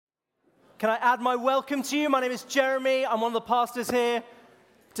Can I add my welcome to you? My name is Jeremy. I'm one of the pastors here.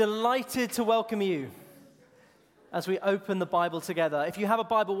 Delighted to welcome you as we open the Bible together. If you have a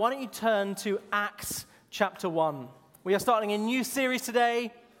Bible, why don't you turn to Acts chapter 1. We are starting a new series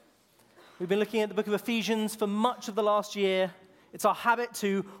today. We've been looking at the book of Ephesians for much of the last year. It's our habit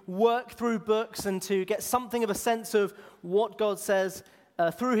to work through books and to get something of a sense of what God says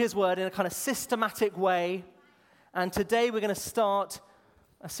through his word in a kind of systematic way. And today we're going to start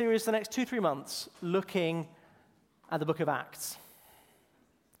a series for the next 2-3 months looking at the book of Acts.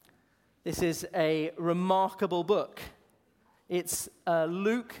 This is a remarkable book. It's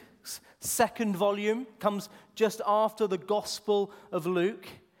Luke's second volume, comes just after the Gospel of Luke,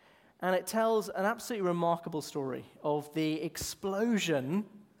 and it tells an absolutely remarkable story of the explosion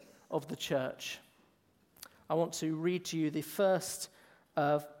of the church. I want to read to you the first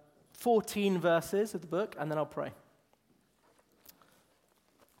 14 verses of the book, and then I'll pray.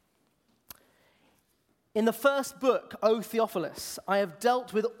 In the first book, O Theophilus, I have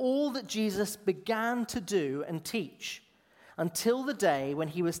dealt with all that Jesus began to do and teach until the day when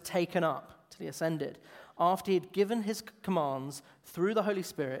he was taken up, till he ascended, after he had given his commands through the Holy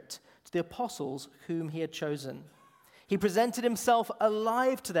Spirit to the apostles whom he had chosen. He presented himself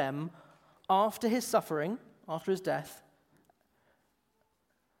alive to them after his suffering, after his death,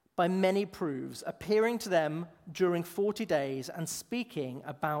 by many proofs, appearing to them during 40 days and speaking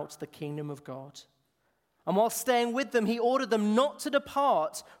about the kingdom of God. And while staying with them, he ordered them not to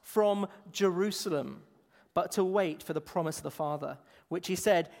depart from Jerusalem, but to wait for the promise of the Father, which he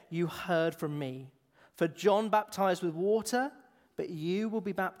said, "You heard from me. For John baptized with water, but you will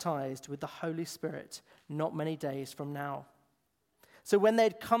be baptized with the Holy Spirit not many days from now." So when they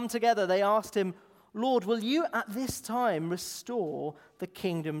had come together, they asked him, "Lord, will you at this time restore the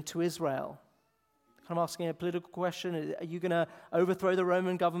kingdom to Israel?" Kind of asking a political question. Are you going to overthrow the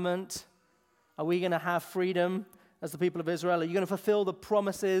Roman government? Are we going to have freedom as the people of Israel? Are you going to fulfill the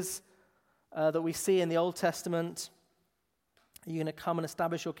promises that we see in the Old Testament? Are you going to come and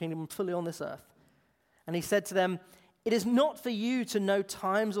establish your kingdom fully on this earth? And he said to them, "It is not for you to know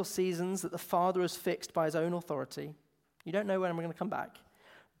times or seasons that the Father has fixed by his own authority. You don't know when I'm going to come back.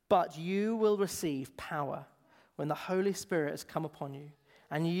 But you will receive power when the Holy Spirit has come upon you.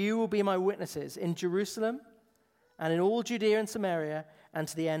 And you will be my witnesses in Jerusalem and in all Judea and Samaria and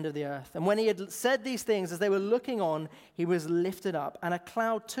to the end of the earth." And when he had said these things, as they were looking on, he was lifted up, and a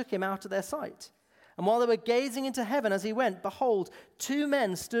cloud took him out of their sight. And while they were gazing into heaven as he went, behold, 2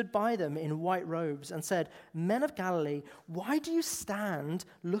 men stood by them in white robes and said, "Men of Galilee, why do you stand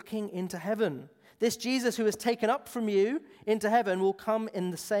looking into heaven? This Jesus who is taken up from you into heaven will come in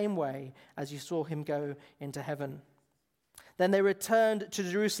the same way as you saw him go into heaven." Then they returned to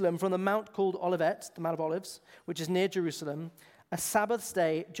Jerusalem from the mount called Olivet, the Mount of Olives, which is near Jerusalem, a Sabbath's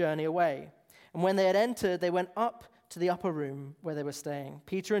day journey away. And when they had entered, they went up to the upper room where they were staying.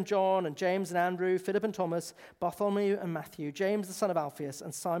 Peter and John and James and Andrew, Philip and Thomas, Bartholomew and Matthew, James the son of Alphaeus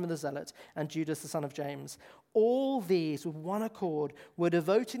and Simon the Zealot, and Judas the son of James. All these with one accord were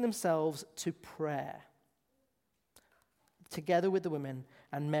devoting themselves to prayer, together with the women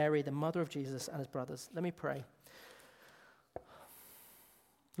and Mary, the mother of Jesus, and his brothers. Let me pray.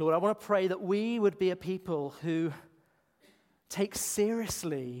 Lord, I want to pray that we would be a people who take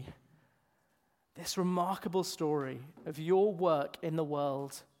seriously this remarkable story of your work in the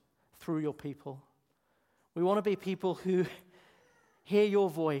world through your people. We want to be people who hear your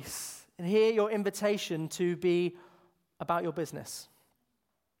voice and hear your invitation to be about your business,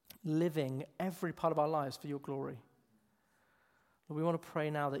 living every part of our lives for your glory. We want to pray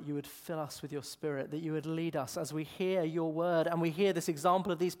now that you would fill us with your Spirit, that you would lead us as we hear your word and we hear this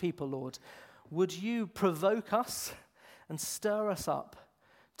example of these people, Lord. Would you provoke us and stir us up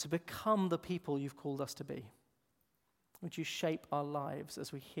to become the people you've called us to be? Would you shape our lives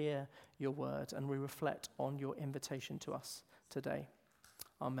as we hear your word and we reflect on your invitation to us today?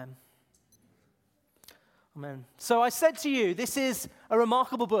 Amen. Amen. So I said to you, this is a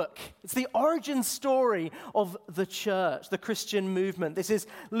remarkable book. It's the origin story of the church, the Christian movement. This is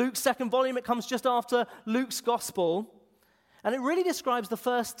Luke's second volume. It comes just after Luke's gospel. And it really describes the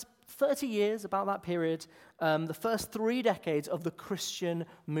first 30 years, about that period, the first 3 decades of the Christian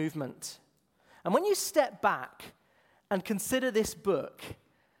movement. And when you step back and consider this book,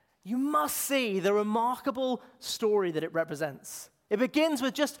 you must see the remarkable story that it represents. It begins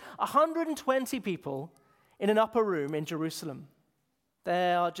with just 120 people in an upper room in Jerusalem.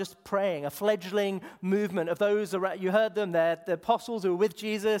 They are just praying, a fledgling movement of those around. You heard them, they're the apostles who were with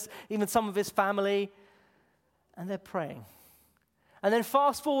Jesus, even some of his family, and they're praying. And then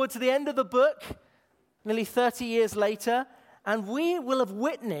fast forward to the end of the book, nearly 30 years later, And we will have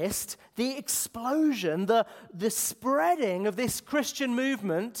witnessed the explosion, the spreading of this Christian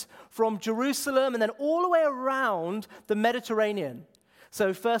movement from Jerusalem and then all the way around the Mediterranean.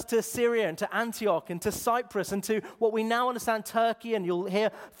 So first to Syria and to Antioch and to Cyprus and to what we now understand Turkey, and you'll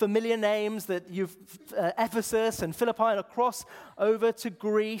hear familiar names that you've Ephesus and Philippi, and across over to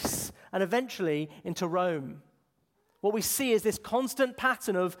Greece and eventually into Rome. What we see is this constant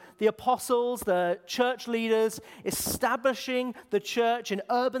pattern of the apostles, the church leaders, establishing the church in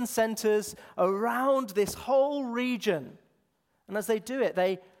urban centers around this whole region. And as they do it,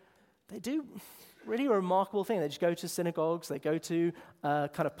 they do really a remarkable thing. They just go to synagogues, they go to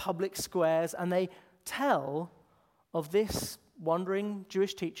kind of public squares, and they tell of this wandering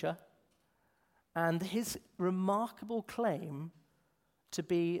Jewish teacher and his remarkable claim to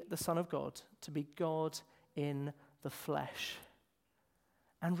be the Son of God, to be God in the flesh.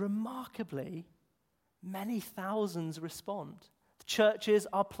 And remarkably, many thousands respond. The churches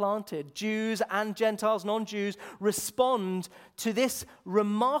are planted. Jews and Gentiles, non-Jews, respond to this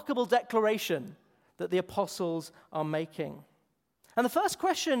remarkable declaration that the apostles are making. And the first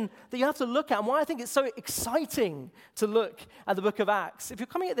question that you have to look at, and why I think it's so exciting to look at the book of Acts, if you're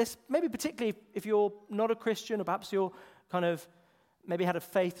coming at this, maybe particularly if you're not a Christian, or perhaps you're kind of maybe had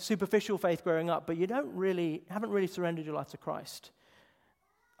a superficial faith growing up, but you haven't really surrendered your life to Christ,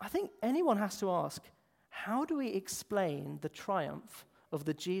 I think anyone has to ask, how do we explain the triumph of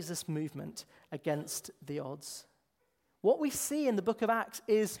the Jesus movement against the odds? What we see in the book of Acts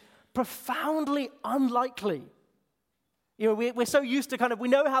is profoundly unlikely. You know, we're so used to we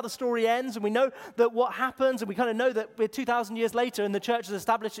know how the story ends, and we know that what happens, and we kind of know that we're 2,000 years later and the church has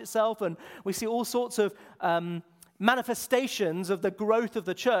established itself, and we see all sorts of manifestations of the growth of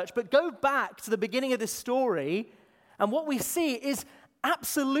the church. But go back to the beginning of this story, and what we see is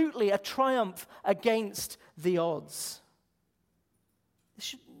absolutely a triumph against the odds.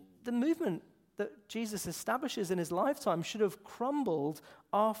 The movement that Jesus establishes in his lifetime should have crumbled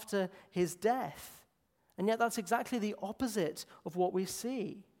after his death. And yet that's exactly the opposite of what we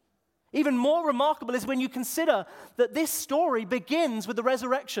see. Even more remarkable is when you consider that this story begins with the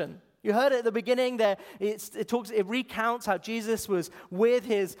resurrection. You heard it at the beginning there. It recounts how Jesus was with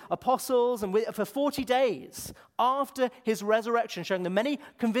his apostles and for 40 days after his resurrection, showing them many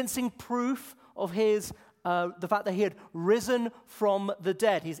convincing proof of the fact that he had risen from the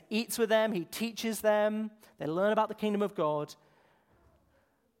dead. He eats with them, he teaches them, they learn about the kingdom of God.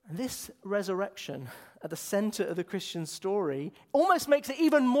 And this resurrection at the center of the Christian story almost makes it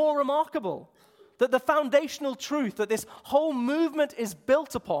even more remarkable. That the foundational truth that this whole movement is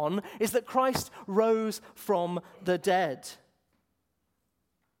built upon is that Christ rose from the dead.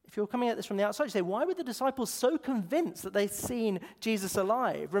 If you're coming at this from the outside, you say, why were the disciples so convinced that they'd seen Jesus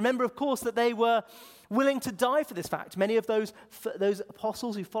alive? Remember, of course, that they were willing to die for this fact. Many of those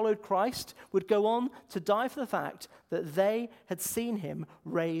apostles who followed Christ would go on to die for the fact that they had seen him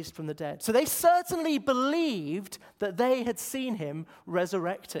raised from the dead. So they certainly believed that they had seen him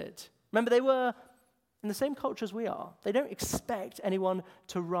resurrected. Remember, they were in the same culture as we are. They don't expect anyone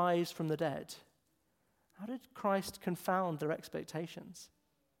to rise from the dead. How did Christ confound their expectations?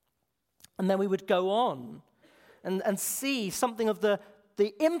 And then we would go on and see something of the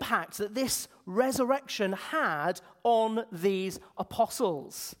impact that this resurrection had on these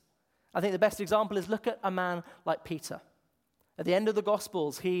apostles. I think the best example is look at a man like Peter. At the end of the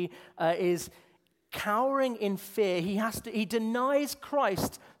Gospels, he is cowering in fear. He denies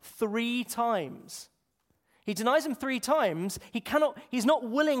Christ 3 times. He denies him 3 times. He's not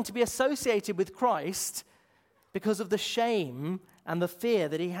willing to be associated with Christ because of the shame and the fear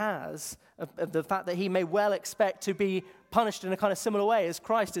that he has of the fact that he may well expect to be punished in a kind of similar way as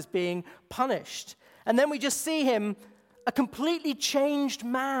Christ is being punished. And then we just see him a completely changed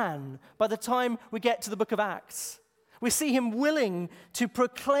man by the time we get to the book of Acts. We see him willing to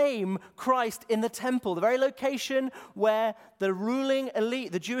proclaim Christ in the temple, the very location where the ruling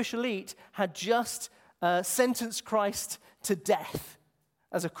elite, the Jewish elite, had just sentenced Christ to death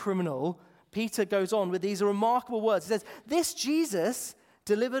as a criminal. Peter goes on with these remarkable words. He says, "This Jesus,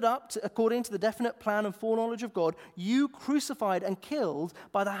 delivered up according to the definite plan and foreknowledge of God, you crucified and killed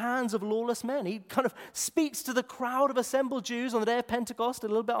by the hands of lawless men." He kind of speaks to the crowd of assembled Jews on the day of Pentecost, a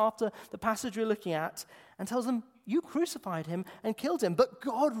little bit after the passage we're looking at, and tells them, you crucified him and killed him, but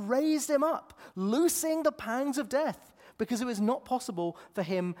God raised him up, loosing the pangs of death, because it was not possible for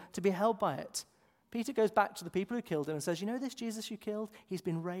him to be held by it. Peter goes back to the people who killed him and says, you know this Jesus you killed? He's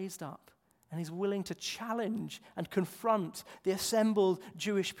been raised up. And he's willing to challenge and confront the assembled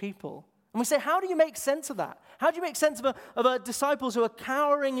Jewish people. And we say, how do you make sense of that? How do you make sense of disciples who are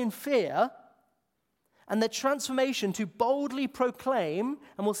cowering in fear and their transformation to boldly proclaim,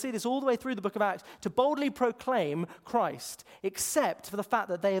 and we'll see this all the way through the book of Acts, to boldly proclaim Christ, except for the fact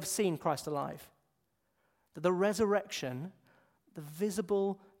that they have seen Christ alive. That the resurrection, the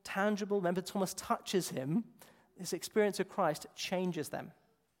visible, tangible, remember Thomas touches him, this experience of Christ changes them.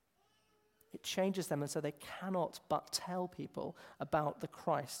 It changes them, and so they cannot but tell people about the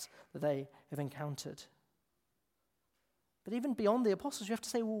Christ that they have encountered. But even beyond the apostles, you have to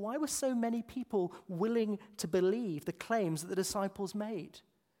say, well, why were so many people willing to believe the claims that the disciples made?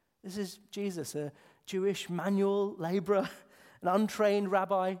 This is Jesus, a Jewish manual laborer, an untrained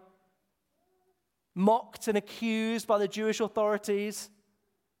rabbi, mocked and accused by the Jewish authorities.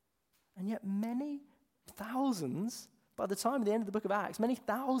 And yet many thousands, by the time of the end of the book of Acts, many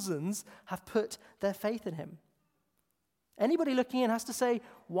thousands have put their faith in him. Anybody looking in has to say,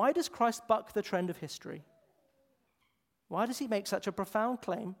 why does Christ buck the trend of history? Why does he make such a profound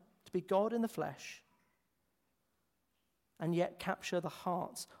claim to be God in the flesh and yet capture the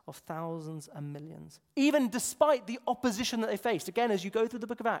hearts of thousands and millions? Even despite the opposition that they faced. Again, as you go through the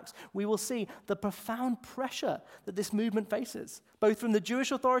book of Acts, we will see the profound pressure that this movement faces, both from the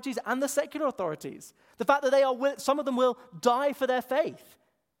Jewish authorities and the secular authorities. The fact that some of them will die for their faith,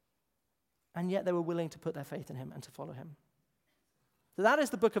 and yet they were willing to put their faith in him and to follow him. So that is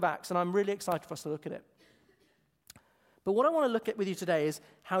the book of Acts, and I'm really excited for us to look at it. But what I want to look at with you today is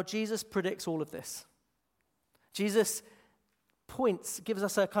how Jesus predicts all of this. Jesus gives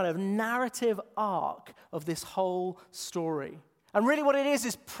us a kind of narrative arc of this whole story. And really what it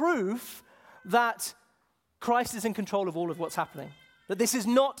is proof that Christ is in control of all of what's happening. That this is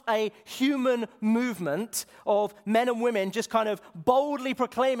not a human movement of men and women just kind of boldly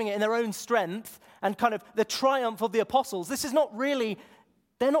proclaiming it in their own strength and kind of the triumph of the apostles. They're not really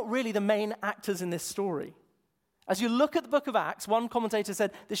the main actors in this story. As you look at the book of Acts, one commentator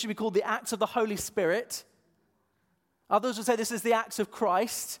said this should be called the Acts of the Holy Spirit. Others would say this is the Acts of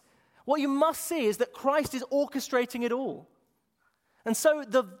Christ. What you must see is that Christ is orchestrating it all. And so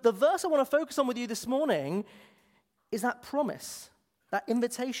the verse I want to focus on with you this morning is that promise, that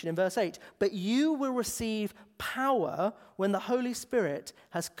invitation in verse 8. But you will receive power when the Holy Spirit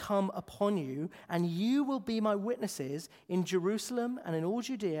has come upon you, and you will be my witnesses in Jerusalem and in all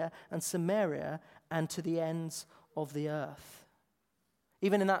Judea and Samaria and to the ends of the earth.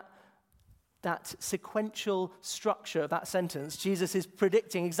 Even in that sequential structure of that sentence, Jesus is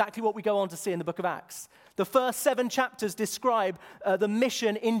predicting exactly what we go on to see in the book of Acts. The first 7 chapters describe the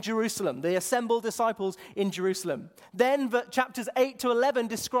mission in Jerusalem, the assembled disciples in Jerusalem. Then chapters 8 to 11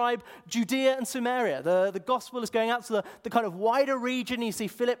 describe Judea and Samaria. The gospel is going out to the kind of wider region. You see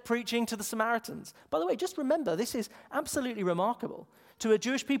Philip preaching to the Samaritans. By the way, just remember, this is absolutely remarkable. To a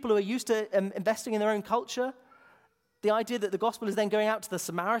Jewish people who are used to investing in their own culture, the idea that the gospel is then going out to the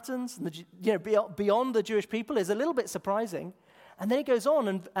Samaritans, and beyond the Jewish people, is a little bit surprising. And then it goes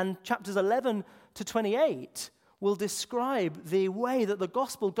on, and chapters 11 to 28 will describe the way that the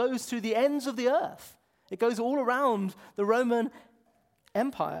gospel goes to the ends of the earth. It goes all around the Roman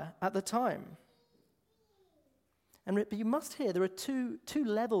Empire at the time. But you must hear there are two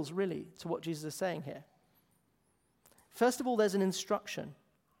levels, really, to what Jesus is saying here. First of all, there's an instruction.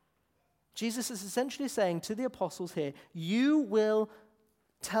 Jesus is essentially saying to the apostles here, you will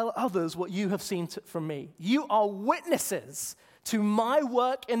tell others what you have seen from me. You are witnesses to my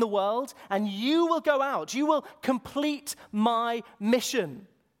work in the world, and you will go out. You will complete my mission.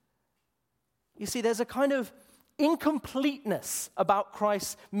 You see, there's a kind of incompleteness about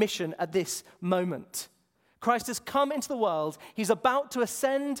Christ's mission at this moment. Christ has come into the world. He's about to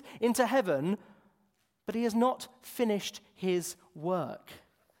ascend into heaven, but he has not finished his work.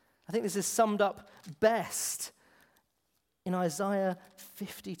 I think this is summed up best in Isaiah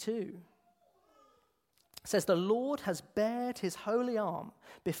 52. It says, the Lord has bared his holy arm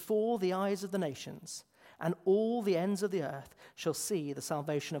before the eyes of the nations, and all the ends of the earth shall see the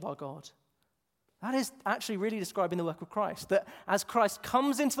salvation of our God. That is actually really describing the work of Christ, that as Christ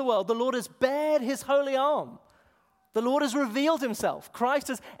comes into the world, the Lord has bared his holy arm. The Lord has revealed himself. Christ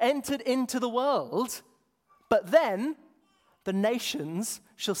has entered into the world, but then the nations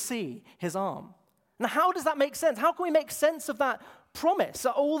shall see his arm. Now, how does that make sense? How can we make sense of that promise?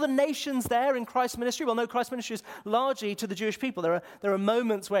 Are all the nations there in Christ's ministry? Well, no, Christ's ministry is largely to the Jewish people. There are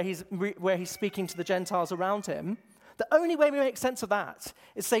moments where he's speaking to the Gentiles around him. The only way we make sense of that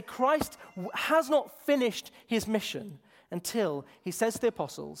is to say Christ has not finished his mission until he says to the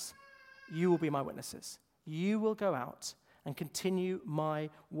apostles, you will be my witnesses. You will go out and continue my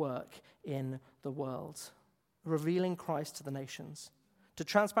work in the world, revealing Christ to the nations, to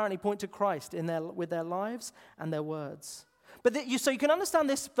transparently point to Christ with their lives and their words. So you can understand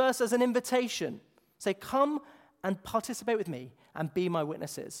this verse as an invitation. Say, come and participate with me and be my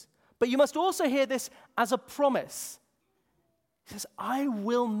witnesses. But you must also hear this as a promise. He says, I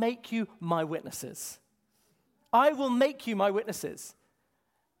will make you my witnesses. I will make you my witnesses.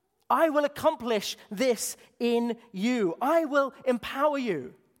 I will accomplish this in you. I will empower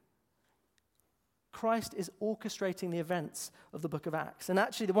you. Christ is orchestrating the events of the book of Acts. And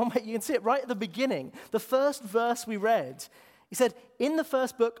actually, the one way you can see it right at the beginning, the first verse we read, he said, in the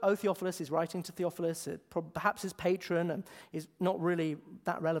first book, O Theophilus, he's writing to Theophilus, perhaps his patron, and is not really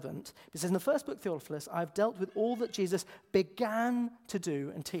that relevant. He says, in the first book, Theophilus, I've dealt with all that Jesus began to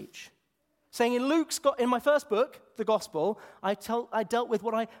do and teach. Saying in my first book, the Gospel, I dealt with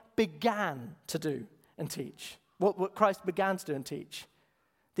what I began to do and teach. What Christ began to do and teach.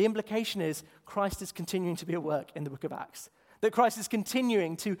 The implication is Christ is continuing to be at work in the book of Acts. That Christ is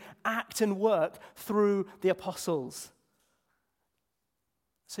continuing to act and work through the apostles.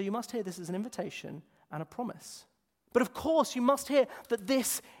 So you must hear this as an invitation and a promise. But of course, you must hear that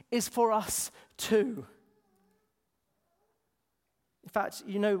this is for us too. In fact,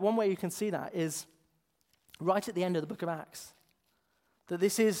 one way you can see that is right at the end of the book of Acts. That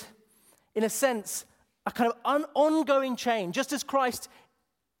this is, in a sense, a kind of ongoing chain. Just as Christ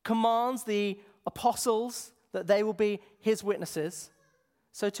commands the apostles that they will be his witnesses,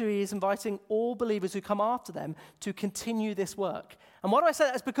 so too he is inviting all believers who come after them to continue this work. And why do I say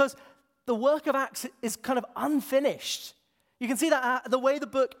that? It's because the work of Acts is kind of unfinished. You can see that the way the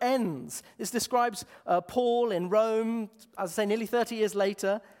book ends. This describes Paul in Rome, as I say, nearly 30 years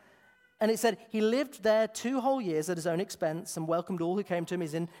later. And it said, he lived there 2 whole years at his own expense and welcomed all who came to him.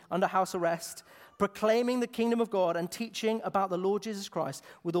 He's under house arrest, proclaiming the kingdom of God and teaching about the Lord Jesus Christ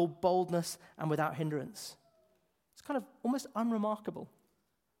with all boldness and without hindrance. It's kind of almost unremarkable.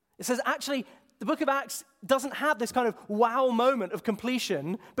 It says, actually, the book of Acts doesn't have this kind of wow moment of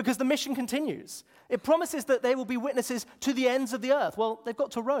completion because the mission continues. It promises that they will be witnesses to the ends of the earth. Well, they've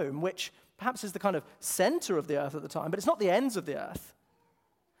got to Rome, which perhaps is the kind of center of the earth at the time, but it's not the ends of the earth.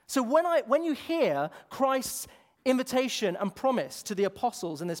 So when you hear Christ's invitation and promise to the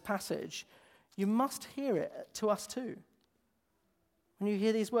apostles in this passage, you must hear it to us too. When you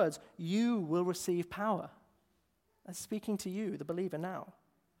hear these words, you will receive power. That's speaking to you, the believer now.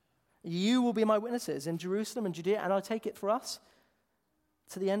 You will be my witnesses in Jerusalem and Judea, and I take it for us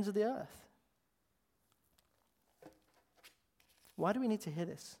to the ends of the earth. Why do we need to hear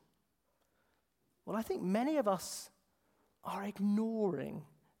this? Well, I think many of us are ignoring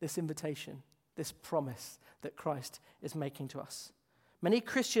this invitation, this promise that Christ is making to us. Many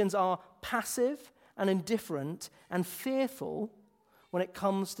Christians are passive and indifferent and fearful when it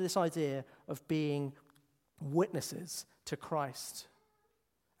comes to this idea of being witnesses to Christ.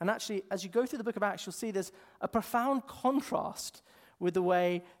 And actually, as you go through the book of Acts, you'll see there's a profound contrast with the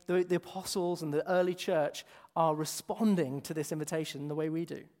way the apostles and the early church are responding to this invitation the way we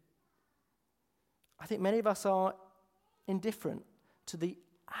do. I think many of us are indifferent to the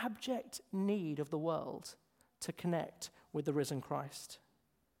abject need of the world to connect with the risen Christ.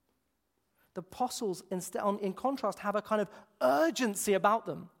 The apostles, in contrast, have a kind of urgency about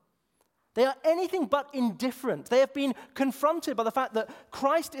them. They are anything but indifferent. They have been confronted by the fact that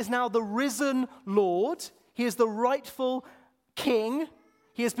Christ is now the risen Lord. He is the rightful King.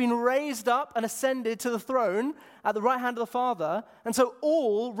 He has been raised up and ascended to the throne at the right hand of the Father, and so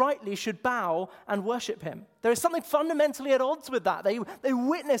all rightly should bow and worship him. There is something fundamentally at odds with that. They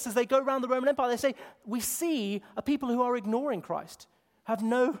witness as they go around the Roman Empire. They say, we see a people who are ignoring Christ, have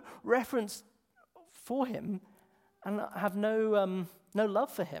no reference for him, and have no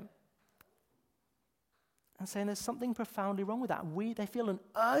love for him. And saying there's something profoundly wrong with that. They feel an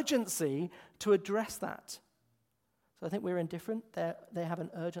urgency to address that. So I think we're indifferent. They have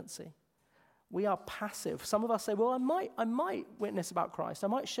an urgency. We are passive. Some of us say, well, I might witness about Christ. I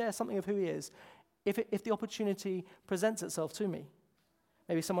might share something of who he is if the opportunity presents itself to me.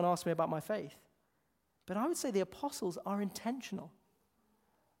 Maybe someone asks me about my faith. But I would say the apostles are intentional.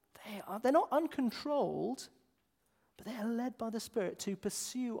 They're not uncontrolled, but they are led by the Spirit to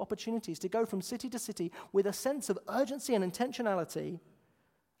pursue opportunities, to go from city to city with a sense of urgency and intentionality.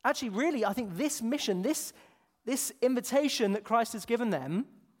 Actually, really, I think this mission, this invitation that Christ has given them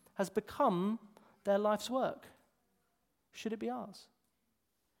has become their life's work. Should it be ours?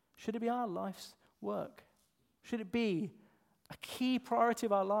 Should it be our life's work? Should it be a key priority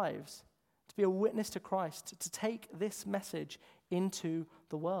of our lives to be a witness to Christ, to take this message into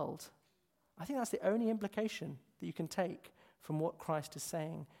the world? I think that's the only implication that you can take from what Christ is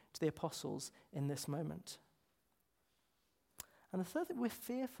saying to the apostles in this moment. And the third thing, we're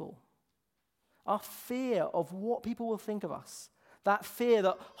fearful. Our fear of what people will think of us, That fear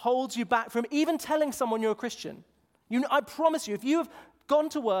that holds you back from even telling someone you're a Christian. I promise you, if you have gone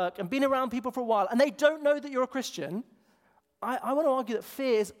to work and been around people for a while and they don't know that you're a Christian, I want to argue that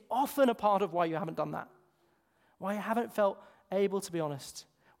fear is often a part of why you haven't done that. Why you haven't felt able to be honest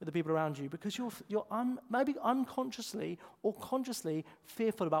with the people around you, because you're maybe unconsciously or consciously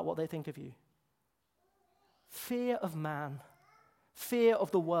fearful about what they think of you. Fear of man, fear of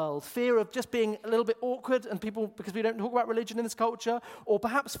the world, fear of just being a little bit awkward and people, because we don't talk about religion in this culture, or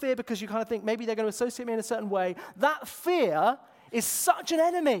perhaps fear because you kind of think maybe they're going to associate me in a certain way. That fear is such an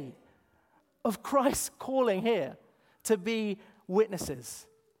enemy of Christ's calling here to be witnesses,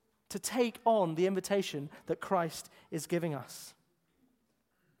 to take on the invitation that Christ is giving us.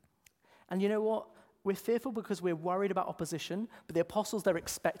 And you know what? We're fearful because we're worried about opposition, but the apostles, they're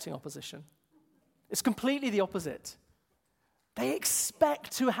expecting opposition. It's completely the opposite. They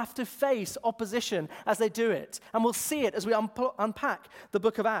expect to have to face opposition as they do it. And we'll see it as we unpack the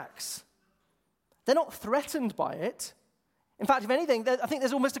book of Acts. They're not threatened by it. In fact, if anything, I think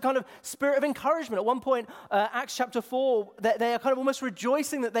there's almost a kind of spirit of encouragement. At one point, Acts chapter 4, they are kind of almost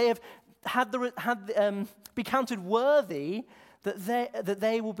rejoicing that they have be counted worthy, that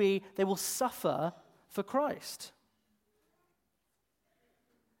they will suffer for Christ.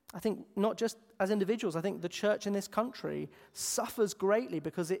 I think not just as individuals, I think the church in this country suffers greatly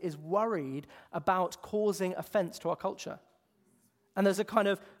because it is worried about causing offense to our culture. And there's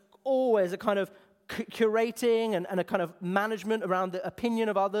always a kind of curating and a kind of management around the opinion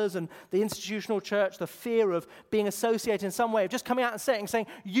of others and the institutional church, the fear of being associated in some way, of just coming out and saying,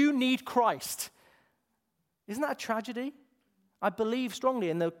 you need Christ. Isn't that a tragedy? I believe strongly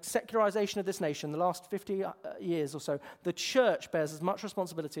in the secularization of this nation, the last 50 years or so. The church bears as much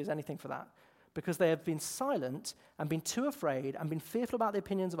responsibility as anything for that, because they have been silent and been too afraid and been fearful about the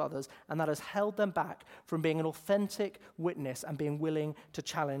opinions of others, and that has held them back from being an authentic witness and being willing to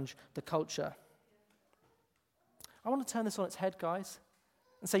challenge the culture. I want to turn this on its head, guys,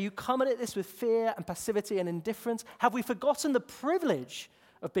 and say, you come at this with fear and passivity and indifference. Have we forgotten the privilege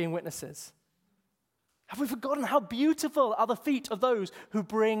of being witnesses? Have we forgotten how beautiful are the feet of those who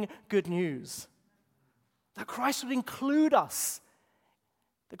bring good news? That Christ would include us.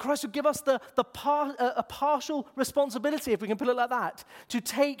 That Christ would give us a partial responsibility, if we can put it like that, to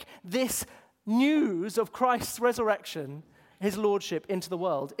take this news of Christ's resurrection, his lordship, into the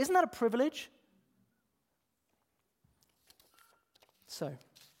world. Isn't that a privilege? So,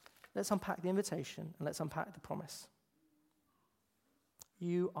 let's unpack the invitation and let's unpack the promise.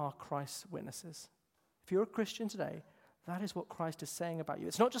 You are Christ's witnesses. If you're a Christian today, that is what Christ is saying about you.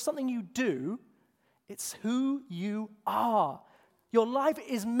 It's not just something you do, it's who you are. Your life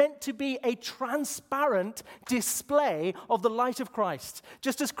is meant to be a transparent display of the light of Christ.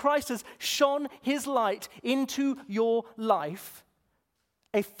 Just as Christ has shone his light into your life,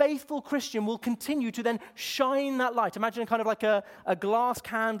 a faithful Christian will continue to then shine that light. Imagine kind of like a glass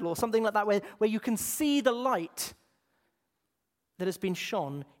candle or something like that, where you can see the light that has been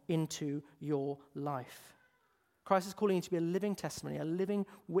shone into your life. Christ is calling you to be a living testimony, a living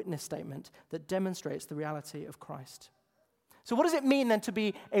witness statement that demonstrates the reality of Christ. So what does it mean then to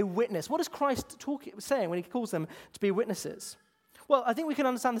be a witness? What is Christ saying when he calls them to be witnesses? Well, I think we can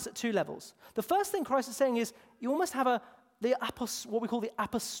understand this at two levels. The first thing Christ is saying is you almost have what we call the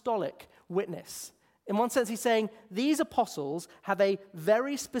apostolic witness. In one sense, he's saying these apostles have a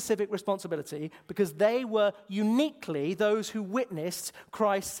very specific responsibility because they were uniquely those who witnessed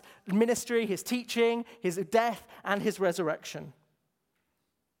Christ's ministry, his teaching, his death, and his resurrection.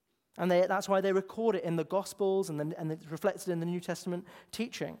 And that's why they record it in the Gospels and it's reflected in the New Testament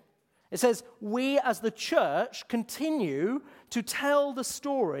teaching. It says, we as the church continue to tell the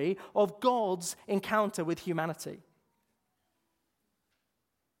story of God's encounter with humanity,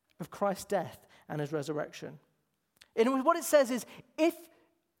 of Christ's death and his resurrection. And what it says is, if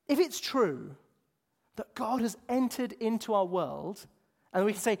it's true that God has entered into our world, and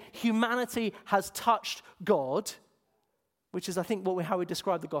we can say humanity has touched God, which is, I think, how we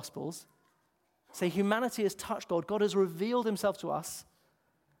describe the Gospels, say humanity has touched God, God has revealed himself to us,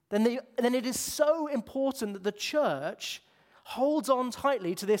 then it is so important that the church holds on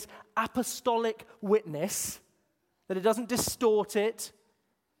tightly to this apostolic witness, that it doesn't distort it,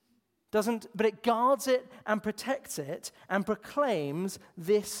 but it guards it and protects it and proclaims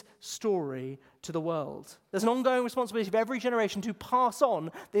this story to the world. There's an ongoing responsibility of every generation to pass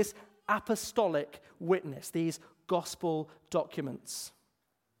on this apostolic witness, these gospel documents.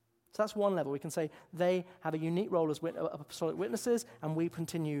 So that's one level. We can say they have a unique role as apostolic witnesses, and we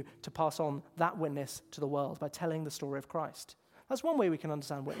continue to pass on that witness to the world by telling the story of Christ. That's one way we can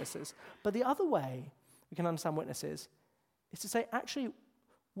understand witnesses. But the other way we can understand witnesses is to say, actually,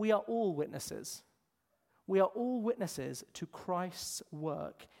 we are all witnesses. We are all witnesses to Christ's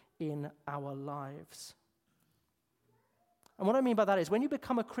work in our lives. And what I mean by that is when you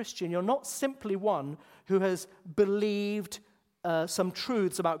become a Christian, you're not simply one who has believed some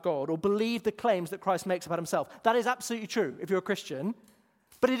truths about God or believed the claims that Christ makes about himself. That is absolutely true if you're a Christian,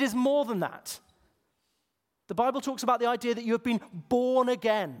 but it is more than that. The Bible talks about the idea that you have been born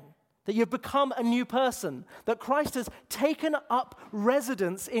again, that you've become a new person, that Christ has taken up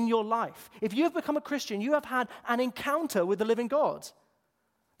residence in your life. If you have become a Christian, you have had an encounter with the living God,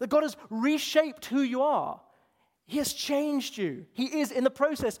 that God has reshaped who you are. He has changed you. He is in the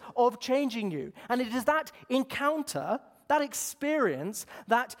process of changing you. And it is that encounter, that experience,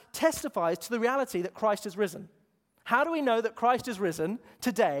 that testifies to the reality that Christ has risen. How do we know that Christ is risen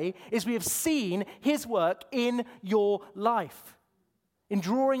today? Is we have seen his work in your life, in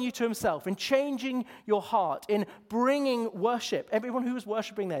drawing you to himself, in changing your heart, in bringing worship. Everyone who was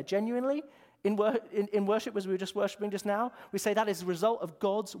worshiping there, genuinely, in worship as we were just worshiping just now, we say that is a result of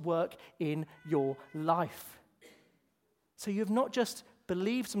God's work in your life. So you have not just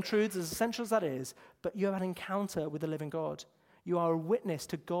believed some truths, as essential as that is, but you have an encounter with the living God. You are a witness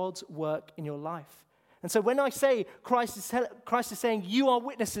to God's work in your life. And so when I say Christ is saying you are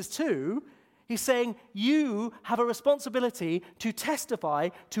witnesses too, he's saying you have a responsibility to testify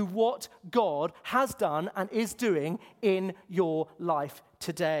to what God has done and is doing in your life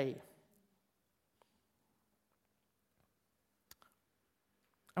today.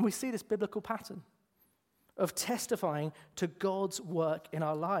 And we see this biblical pattern of testifying to God's work in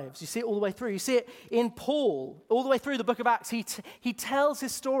our lives. You see it all the way through. You see it in Paul, all the way through the book of Acts. He tells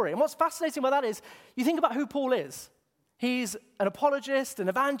his story. And what's fascinating about that is, you think about who Paul is. He's an apologist, an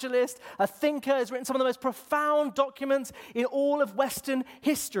evangelist, a thinker. He's written some of the most profound documents in all of Western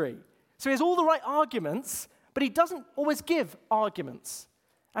history. So he has all the right arguments, but he doesn't always give arguments.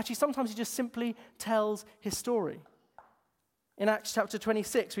 Actually, sometimes he just simply tells his story. In Acts chapter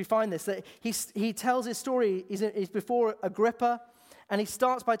 26, we find this, that he tells his story. He's before Agrippa, and he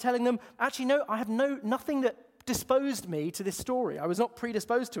starts by telling them, actually, no, I have nothing that disposed me to this story. I was not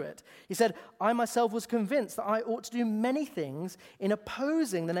predisposed to it. He said, I myself was convinced that I ought to do many things in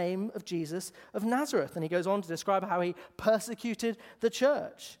opposing the name of Jesus of Nazareth. And he goes on to describe how he persecuted the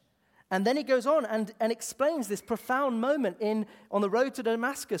church. And then he goes on and explains this profound moment on the road to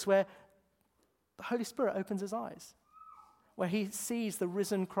Damascus where the Holy Spirit opens his eyes, where he sees the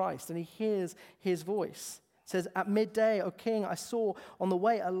risen Christ and he hears his voice. It says, at midday, O king, I saw on the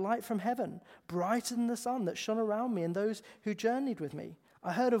way a light from heaven, brighter than the sun that shone around me and those who journeyed with me.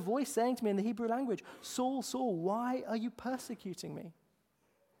 I heard a voice saying to me in the Hebrew language, Saul, Saul, why are you persecuting me?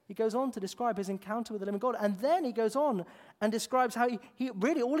 He goes on to describe his encounter with the living God. And then he goes on and describes how he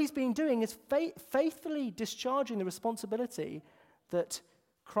really, all he's been doing is faithfully discharging the responsibility that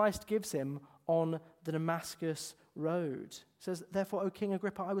Christ gives him on the Damascus road. It says, therefore, O King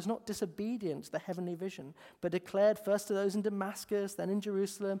Agrippa, I was not disobedient to the heavenly vision, but declared first to those in Damascus, then in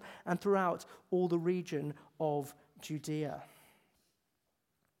Jerusalem, and throughout all the region of Judea.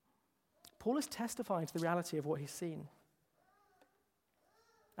 Paul is testifying to the reality of what he's seen.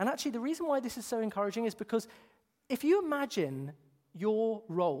 And actually, the reason why this is so encouraging is because if you imagine your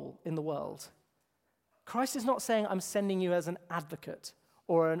role in the world, Christ is not saying, I'm sending you as an advocate,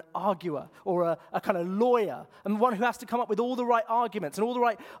 or an arguer, or a kind of lawyer, and one who has to come up with all the right arguments and all the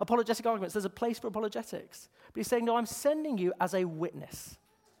right apologetic arguments. There's a place for apologetics. But he's saying, no, I'm sending you as a witness.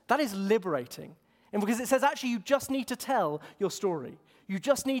 That is liberating. And because it says, actually, you just need to tell your story. You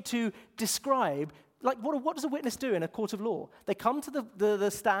just need to describe, like, what does a witness do in a court of law? They come to the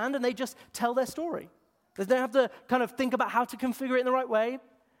stand and they just tell their story. They don't have to kind of think about how to configure it in the right way.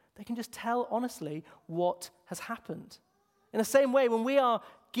 They can just tell honestly what has happened. In the same way, when we are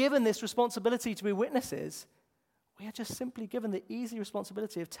given this responsibility to be witnesses, we are just simply given the easy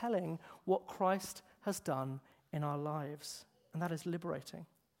responsibility of telling what Christ has done in our lives. And that is liberating.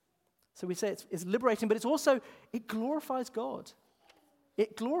 So we say it's liberating, but it glorifies God.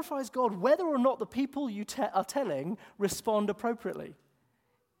 It glorifies God whether or not the people you are telling respond appropriately.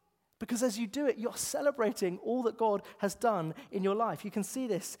 Because as you do it, you're celebrating all that God has done in your life. You can see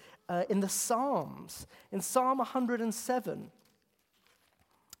this in the Psalms. In Psalm 107,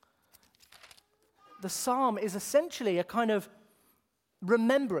 the psalm is essentially a kind of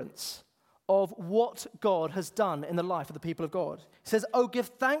remembrance of what God has done in the life of the people of God. It says, oh, give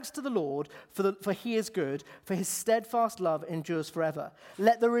thanks to the Lord, for he is good, for his steadfast love endures forever.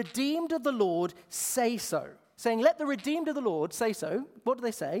 Let the redeemed of the Lord say so. Saying, let the redeemed of the Lord say so. What do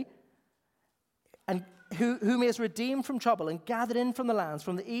they say? and whom he has redeemed from trouble and gathered in from the lands,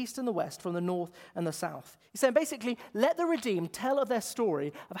 from the east and the west, from the north and the south. He's saying basically, let the redeemed tell of their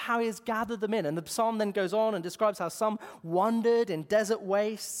story of how he has gathered them in. And the psalm then goes on and describes how some wandered in desert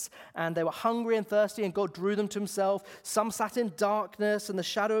wastes and they were hungry and thirsty and God drew them to himself. Some sat in darkness and the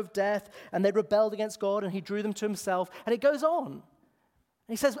shadow of death and they rebelled against God and he drew them to himself. And it goes on. And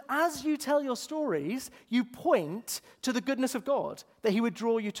he says, as you tell your stories, you point to the goodness of God, that he would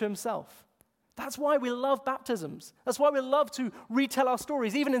draw you to himself. That's why we love baptisms. That's why we love to retell our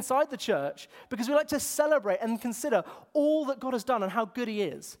stories, even inside the church, because we like to celebrate and consider all that God has done and how good he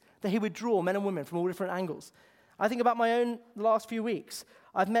is, that he would draw men and women from all different angles. I think about my own last few weeks.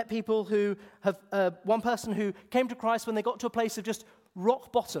 I've met people who have, one person who came to Christ when they got to a place of just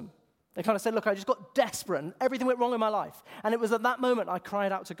rock bottom. They kind of said, look, I just got desperate and everything went wrong in my life. And it was at that moment I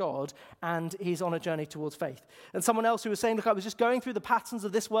cried out to God and he's on a journey towards faith. And someone else who was saying, look, I was just going through the patterns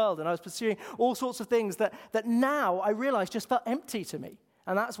of this world and I was pursuing all sorts of things that now I realized just felt empty to me.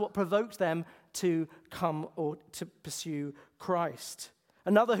 And that's what provoked them to come or to pursue Christ.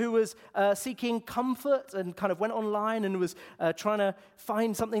 Another who was seeking comfort and kind of went online and was trying to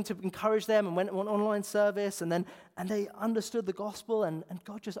find something to encourage them and went on online service and they understood the gospel and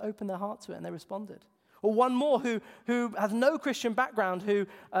God just opened their heart to it and they responded. Or one more who has no Christian background who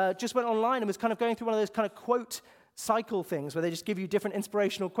just went online and was kind of going through one of those kind of quote cycle things where they just give you different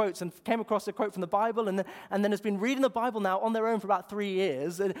inspirational quotes and came across a quote from the Bible and then has been reading the Bible now on their own for about 3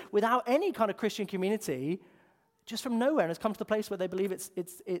 years and without any kind of Christian community. Just from nowhere, and has come to the place where they believe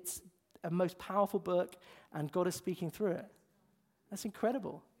it's a most powerful book, and God is speaking through it. That's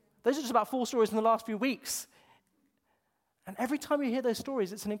incredible. Those are just about 4 stories in the last few weeks. And every time you hear those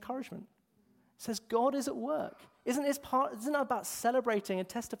stories, it's an encouragement. It says God is at work. Isn't it about celebrating and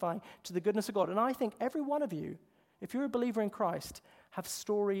testifying to the goodness of God? And I think every one of you, if you're a believer in Christ, have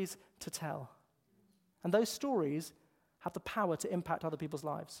stories to tell. And those stories have the power to impact other people's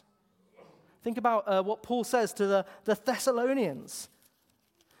lives. Think about what Paul says to the Thessalonians.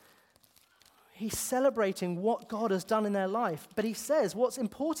 He's celebrating what God has done in their life, but he says what's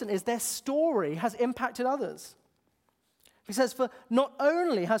important is their story has impacted others. He says, for not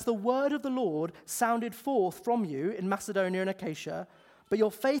only has the word of the Lord sounded forth from you in Macedonia and Achaia, but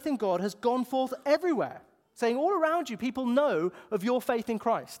your faith in God has gone forth everywhere, saying all around you people know of your faith in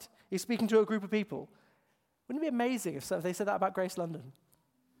Christ. He's speaking to a group of people. Wouldn't it be amazing if they said that about Grace London?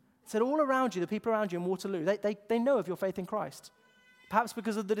 Said all around you, the people around you in Waterloo, they know of your faith in Christ. Perhaps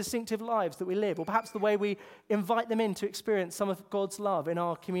because of the distinctive lives that we live, or perhaps the way we invite them in to experience some of God's love in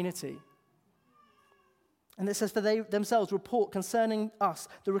our community. And it says, for they themselves report concerning us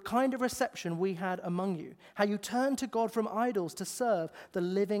the kind of reception we had among you, how you turned to God from idols to serve the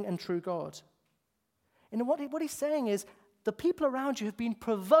living and true God. And what he's saying is, the people around you have been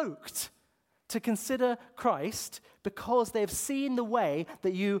provoked to consider Christ because they've seen the way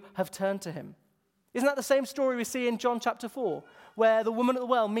that you have turned to him. Isn't that the same story we see in John chapter 4, where the woman at the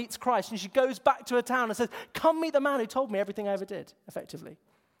well meets Christ and she goes back to her town and says, come meet the man who told me everything I ever did, effectively.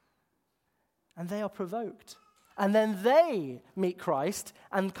 And they are provoked. And then they meet Christ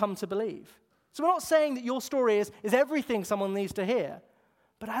and come to believe. So we're not saying that your story is everything someone needs to hear,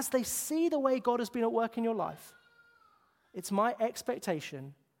 but as they see the way God has been at work in your life, it's my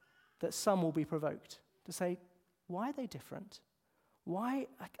expectation that some will be provoked to say, why are they different? Why,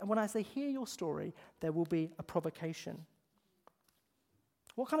 as they hear your story, there will be a provocation.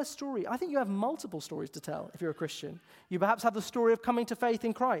 What kind of story? I think you have multiple stories to tell if you're a Christian. You perhaps have the story of coming to faith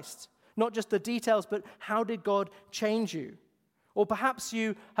in Christ, not just the details, but how did God change you? Or perhaps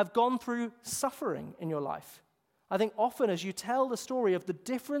you have gone through suffering in your life. I think often as you tell the story of the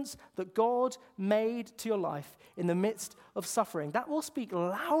difference that God made to your life in the midst of suffering, that will speak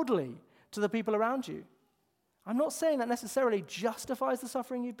loudly to the people around you. I'm not saying that necessarily justifies the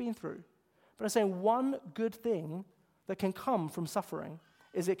suffering you've been through, but I'm saying one good thing that can come from suffering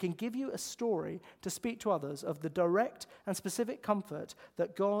is it can give you a story to speak to others of the direct and specific comfort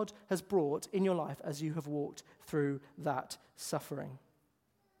that God has brought in your life as you have walked through that suffering.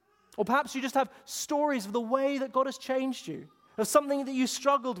 Or perhaps you just have stories of the way that God has changed you, of something that you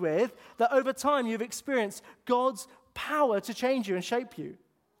struggled with, that over time you've experienced God's power to change you and shape you.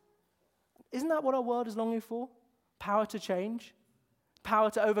 Isn't that what our world is longing for? Power to change? Power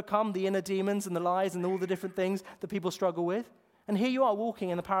to overcome the inner demons and the lies and all the different things that people struggle with? And here you are walking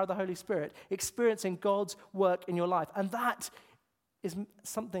in the power of the Holy Spirit, experiencing God's work in your life. And that is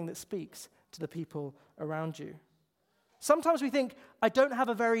something that speaks to the people around you. Sometimes we think, I don't have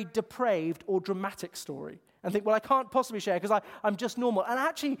a very depraved or dramatic story. And think, well, I can't possibly share because I'm just normal. And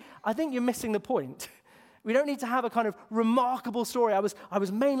actually, I think you're missing the point. We don't need to have a kind of remarkable story. I was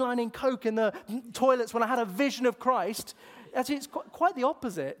mainlining Coke in the toilets when I had a vision of Christ. Actually, it's quite the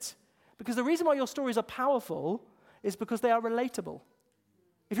opposite. Because the reason why your stories are powerful is because they are relatable.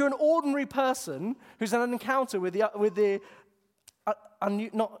 If you're an ordinary person who's had an encounter with the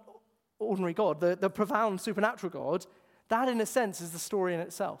not ordinary God, the profound supernatural God, that in a sense is the story in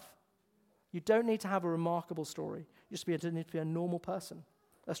itself. You don't need to have a remarkable story. You just need to be a normal person.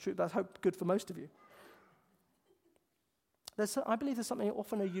 That's true. That's good for most of you. I believe there's something,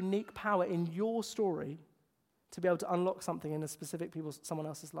 often a unique power in your story to be able to unlock something in someone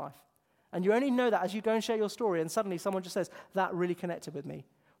else's life. And you only know that as you go and share your story and suddenly someone just says, that really connected with me.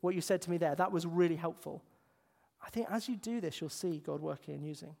 What you said to me there, that was really helpful. I think as you do this, you'll see God working and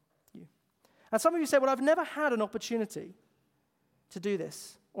using you. And some of you say, well, I've never had an opportunity to do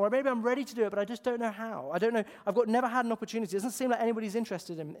this. Or maybe I'm ready to do it, but I just don't know how. I don't know. Never had an opportunity. It doesn't seem like anybody's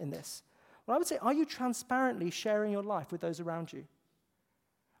interested in this. Well, I would say, are you transparently sharing your life with those around you?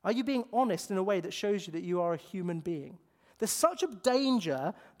 Are you being honest in a way that shows you that you are a human being? There's such a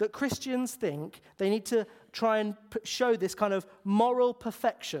danger that Christians think they need to try and show this kind of moral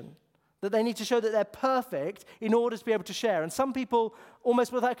perfection, that they need to show that they're perfect in order to be able to share. And some people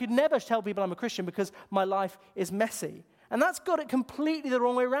almost I could never tell people I'm a Christian because my life is messy. And that's got it completely the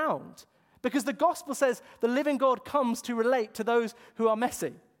wrong way around. Because the gospel says the living God comes to relate to those who are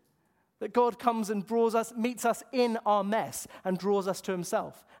messy. That God comes and meets us in our mess and draws us to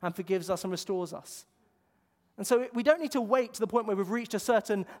himself and forgives us and restores us. And so we don't need to wait to the point where we've reached a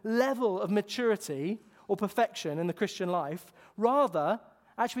certain level of maturity or perfection in the Christian life. Rather,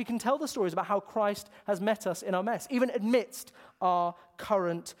 actually, we can tell the stories about how Christ has met us in our mess, even amidst our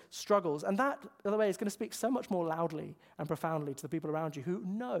current struggles. And that, by the way, is going to speak so much more loudly and profoundly to the people around you who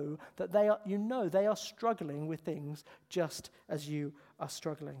know that they are struggling with things just as you are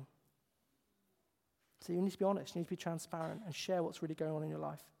struggling. So you need to be honest, you need to be transparent and share what's really going on in your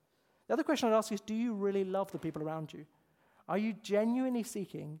life. The other question I'd ask is, do you really love the people around you? Are you genuinely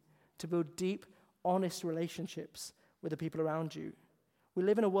seeking to build deep, honest relationships with the people around you? We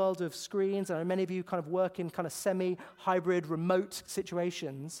live in a world of screens, and many of you kind of work in kind of semi-hybrid, remote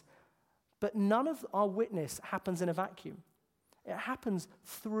situations, but none of our witness happens in a vacuum. It happens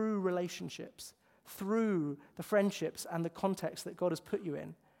through relationships, through the friendships and the context that God has put you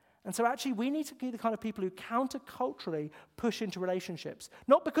in. And so actually we need to be the kind of people who counterculturally push into relationships.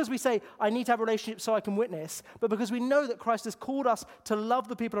 Not because we say, I need to have relationships so I can witness, but because we know that Christ has called us to love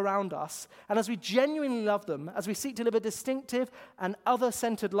the people around us. And as we genuinely love them, as we seek to live a distinctive and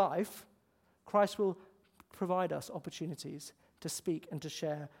other-centered life, Christ will provide us opportunities to speak and to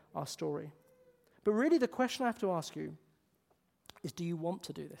share our story. But really the question I have to ask you is, do you want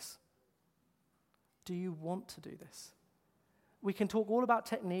to do this? Do you want to do this? We can talk all about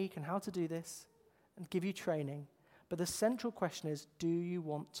technique and how to do this and give you training, but the central question is, do you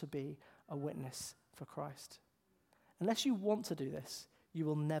want to be a witness for Christ? Unless you want to do this, you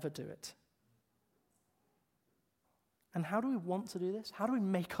will never do it. And how do we want to do this? How do we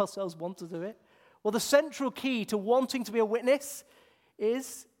make ourselves want to do it? Well, the central key to wanting to be a witness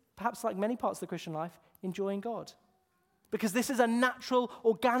is, perhaps like many parts of the Christian life, enjoying God. Because this is a natural,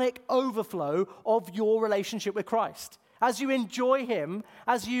 organic overflow of your relationship with Christ. As you enjoy him,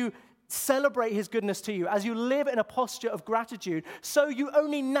 as you celebrate his goodness to you, as you live in a posture of gratitude, so you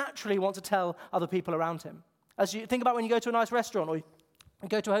only naturally want to tell other people around him. As you think about when you go to a nice restaurant or you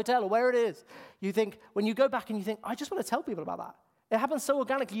go to a hotel or where it is, you think, when you go back and you think, I just want to tell people about that. It happens so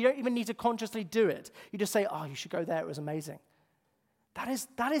organically, you don't even need to consciously do it. You just say, oh, you should go there, it was amazing. That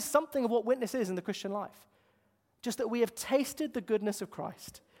is something of what witness is in the Christian life. Just that we have tasted the goodness of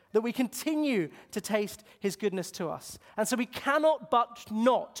Christ, that we continue to taste his goodness to us. And so we cannot but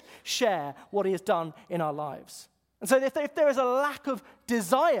not share what he has done in our lives. And so if there is a lack of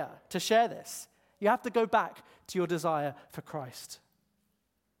desire to share this, you have to go back to your desire for Christ.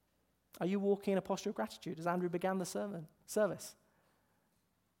 Are you walking in a posture of gratitude as Andrew began the service?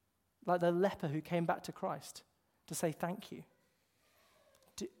 Like the leper who came back to Christ to say thank you.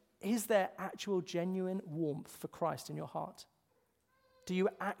 Is there actual genuine warmth for Christ in your heart? Do you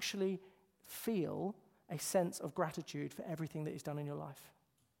actually feel a sense of gratitude for everything that he's done in your life?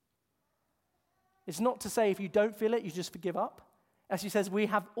 It's not to say if you don't feel it, you just give up. As he says, we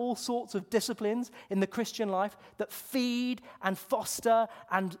have all sorts of disciplines in the Christian life that feed and foster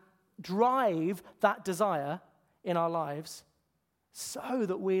and drive that desire in our lives so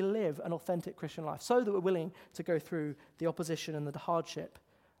that we live an authentic Christian life, so that we're willing to go through the opposition and the hardship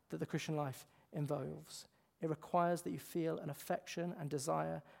that the Christian life involves. It requires that you feel an affection and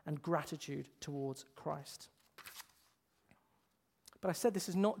desire and gratitude towards Christ. But I said this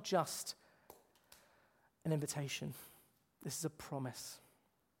is not just an invitation. This is a promise.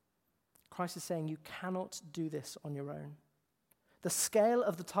 Christ is saying you cannot do this on your own. The scale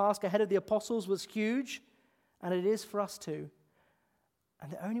of the task ahead of the apostles was huge, and it is for us too.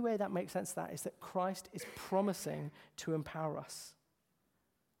 And the only way that makes sense to that is that Christ is promising to empower us.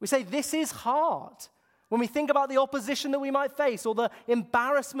 We say this is hard. When we think about the opposition that we might face, or the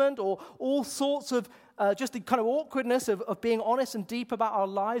embarrassment, or all sorts of just the kind of awkwardness of being honest and deep about our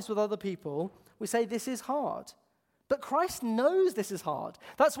lives with other people, we say this is hard. But Christ knows this is hard.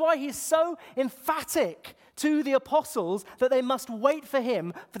 That's why he's so emphatic to the apostles that they must wait for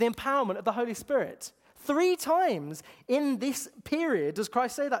him for the empowerment of the Holy Spirit. 3 times in this period does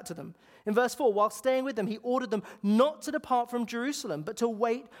Christ say that to them. In verse 4, while staying with them, he ordered them not to depart from Jerusalem, but to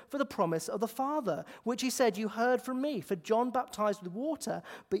wait for the promise of the Father, which he said, you heard from me. For John baptized with water,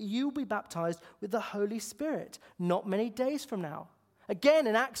 but you will be baptized with the Holy Spirit not many days from now. Again,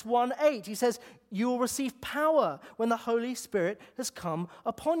 in Acts 1:8, he says, you will receive power when the Holy Spirit has come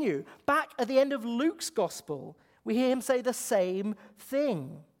upon you. Back at the end of Luke's gospel, we hear him say the same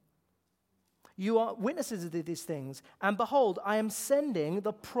thing. You are witnesses of these things, and behold, I am sending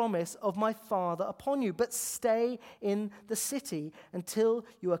the promise of my Father upon you, but stay in the city until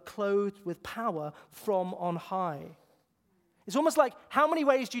you are clothed with power from on high. It's almost like, how many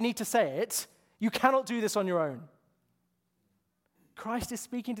ways do you need to say it? You cannot do this on your own. Christ is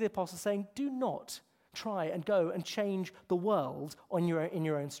speaking to the apostles saying, do not try and go and change the world in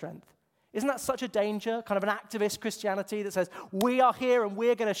your own strength. Isn't that such a danger, kind of an activist Christianity that says, we are here and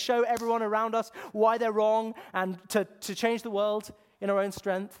we're going to show everyone around us why they're wrong and to change the world in our own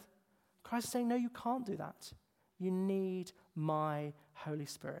strength? Christ is saying, no, you can't do that. You need my Holy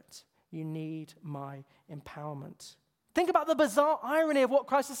Spirit. You need my empowerment. Think about the bizarre irony of what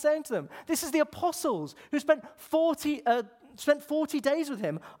Christ is saying to them. This is the apostles who spent 40 days with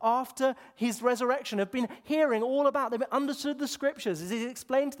him after his resurrection, have been hearing all about, they've understood the scriptures as he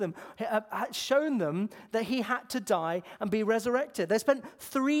explained to them, had shown them that he had to die and be resurrected. They spent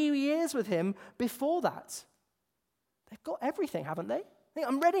 3 years with him before that. They've got everything, haven't they?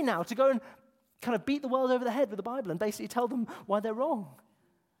 I'm ready now to go and kind of beat the world over the head with the Bible and basically tell them why they're wrong.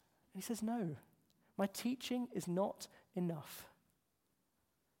 And he says, no, my teaching is not enough.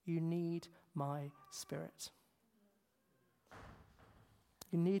 You need my Spirit.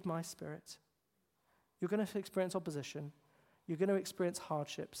 You need my Spirit. You're going to experience opposition. You're going to experience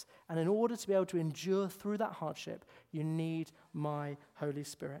hardships. And in order to be able to endure through that hardship, you need my Holy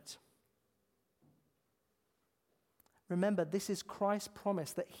Spirit. Remember, this is Christ's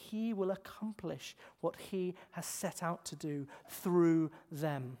promise that he will accomplish what he has set out to do through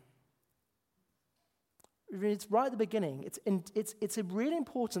them. It's right at the beginning. It's really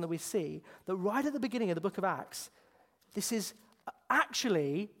important that we see that right at the beginning of the book of Acts, this is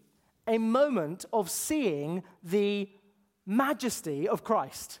actually a moment of seeing the majesty of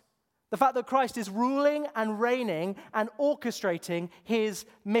Christ. The fact that Christ is ruling and reigning and orchestrating his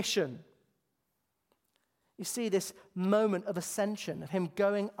mission. You see this moment of ascension, of him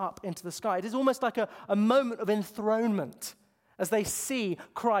going up into the sky. It is almost like a moment of enthronement as they see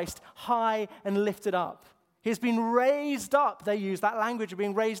Christ high and lifted up. He's been raised up, they use that language of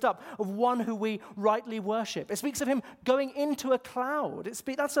being raised up, of one who we rightly worship. It speaks of him going into a cloud.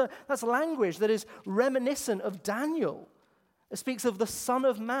 That's language that is reminiscent of Daniel. It speaks of the Son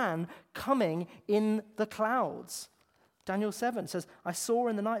of Man coming in the clouds. Daniel 7 says, I saw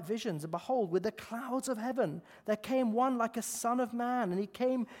in the night visions, and behold, with the clouds of heaven, there came one like a son of man, and he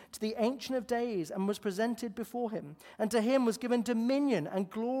came to the Ancient of Days and was presented before him. And to him was given dominion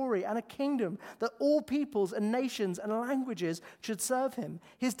and glory and a kingdom, that all peoples and nations and languages should serve him.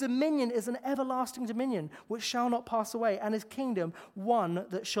 His dominion is an everlasting dominion, which shall not pass away, and his kingdom one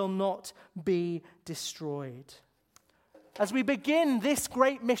that shall not be destroyed. As we begin this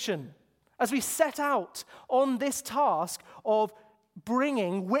great mission, as we set out on this task of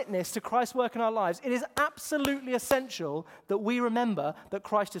bringing witness to Christ's work in our lives, it is absolutely essential that we remember that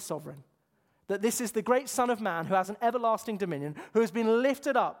Christ is sovereign. That this is the great Son of Man who has an everlasting dominion, who has been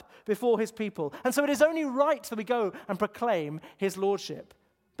lifted up before his people. And so it is only right that we go and proclaim his lordship.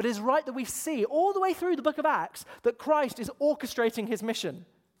 But it is right that we see all the way through the book of Acts that Christ is orchestrating his mission.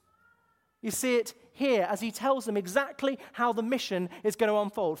 You see it here as he tells them exactly how the mission is going to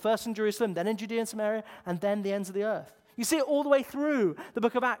unfold. First in Jerusalem, then in Judea and Samaria, and then the ends of the earth. You see it all the way through the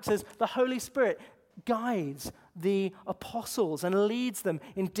book of Acts as the Holy Spirit guides the apostles and leads them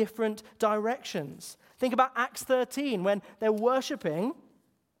in different directions. Think about Acts 13 when they're worshiping.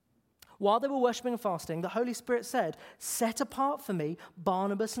 While they were worshiping and fasting, the Holy Spirit said, set apart for me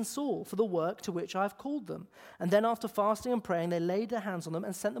Barnabas and Saul for the work to which I have called them. And then after fasting and praying, they laid their hands on them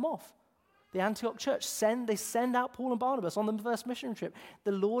and sent them off. The Antioch church, they send out Paul and Barnabas on the first mission trip.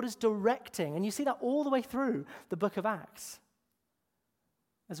 The Lord is directing, and you see that all the way through the book of Acts.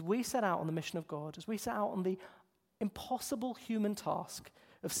 As we set out on the mission of God, as we set out on the impossible human task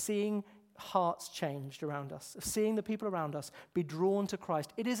of seeing hearts changed around us, of seeing the people around us be drawn to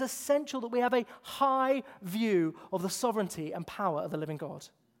Christ, it is essential that we have a high view of the sovereignty and power of the living God.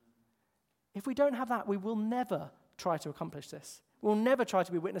 If we don't have that, we will never try to accomplish this. We'll never try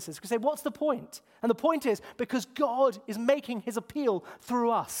to be witnesses. Because say, what's the point? And the point is because God is making his appeal through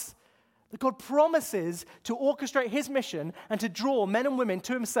us. That God promises to orchestrate his mission and to draw men and women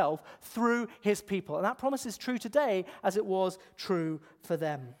to himself through his people. And that promise is true today as it was true for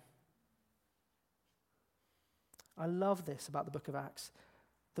them. I love this about the book of Acts,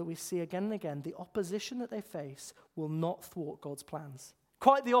 that we see again and again the opposition that they face will not thwart God's plans.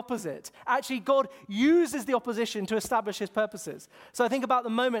 Quite the opposite. Actually, God uses the opposition to establish his purposes. So I think about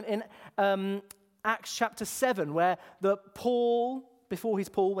the moment in Acts chapter 7 where Paul, before he's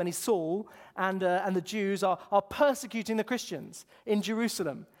Paul, when he's Saul, and the Jews are persecuting the Christians in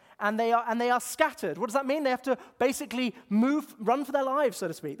Jerusalem. And they are scattered. What does that mean? They have to basically run for their lives, so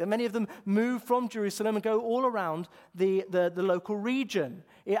to speak. That many of them move from Jerusalem and go all around the local region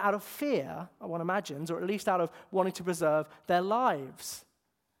out of fear, one imagines, or at least out of wanting to preserve their lives.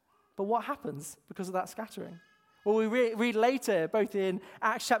 But what happens because of that scattering? Well, we read later, both in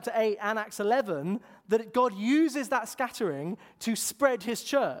Acts chapter 8 and Acts 11, that God uses that scattering to spread his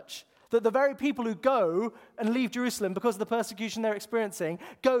church. That the very people who go and leave Jerusalem because of the persecution they're experiencing,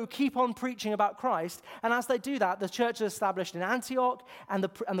 keep on preaching about Christ. And as they do that, the church is established in Antioch and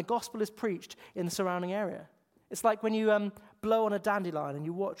the gospel is preached in the surrounding area. It's like when you blow on a dandelion and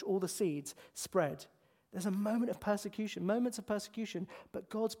you watch all the seeds spread. There's a moment of persecution, moments of persecution, but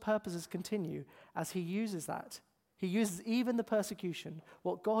God's purposes continue as he uses that. He uses even the persecution.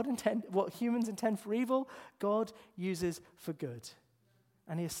 What humans intend for evil, God uses for good.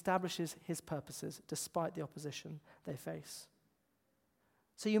 And he establishes his purposes despite the opposition they face.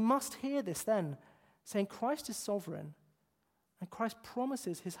 So you must hear this then, saying Christ is sovereign and Christ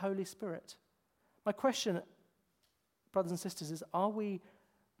promises his Holy Spirit. My question, brothers and sisters, is are we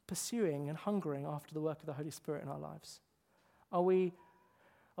pursuing and hungering after the work of the Holy Spirit in our lives? Are we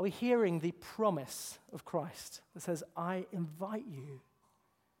hearing the promise of Christ that says, I invite you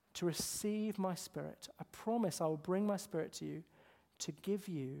to receive my Spirit. I promise I will bring my Spirit to you to give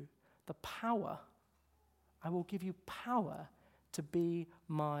you the power. I will give you power to be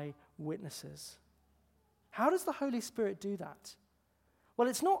my witnesses. How does the Holy Spirit do that? Well,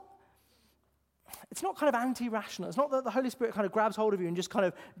 it's not kind of anti-rational. It's not that the Holy Spirit kind of grabs hold of you and just kind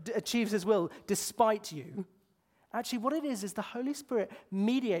of achieves his will despite you. Actually, what it is the Holy Spirit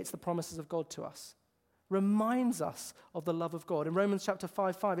mediates the promises of God to us, reminds us of the love of God. In Romans chapter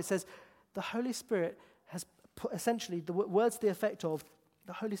 5:5, it says, the Holy Spirit has essentially, the words to the effect of,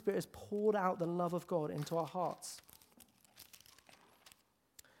 the Holy Spirit has poured out the love of God into our hearts.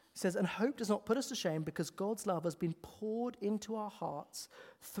 It says, and hope does not put us to shame because God's love has been poured into our hearts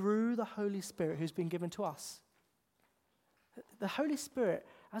through the Holy Spirit who's been given to us. The Holy Spirit,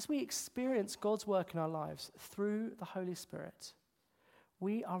 as we experience God's work in our lives through the Holy Spirit,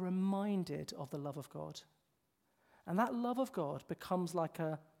 we are reminded of the love of God. And that love of God becomes like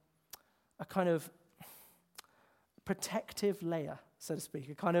a kind of protective layer, so to speak,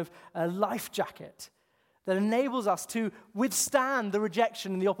 a kind of a life jacket that enables us to withstand the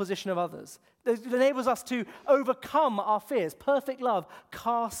rejection and the opposition of others. That enables us to overcome our fears. Perfect love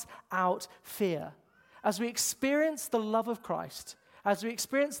casts out fear. As we experience the love of Christ, as we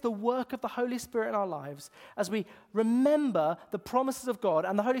experience the work of the Holy Spirit in our lives, as we remember the promises of God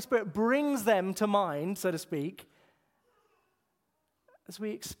and the Holy Spirit brings them to mind, so to speak, as we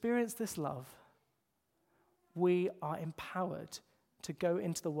experience this love, we are empowered to go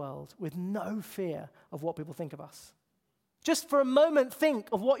into the world with no fear of what people think of us. Just for a moment, think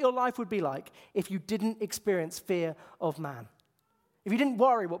of what your life would be like if you didn't experience fear of man. If you didn't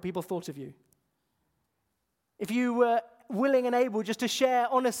worry what people thought of you. If you were willing and able just to share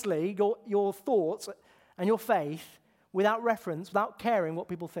honestly your thoughts and your faith without reference, without caring what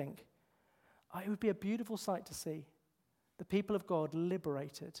people think. It would be a beautiful sight to see. The people of God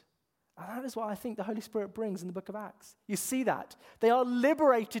liberated. And that is what I think the Holy Spirit brings in the book of Acts. You see that. They are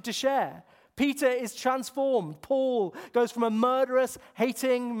liberated to share. Peter is transformed. Paul goes from a murderous,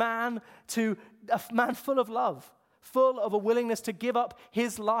 hating man to a man full of love, full of a willingness to give up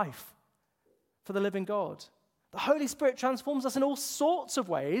his life for the living God. The Holy Spirit transforms us in all sorts of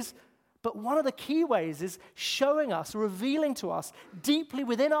ways, But one of the key ways is showing us, revealing to us deeply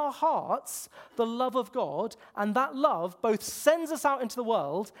within our hearts the love of God, and that love both sends us out into the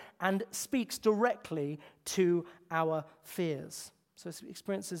world and speaks directly to our fears. So we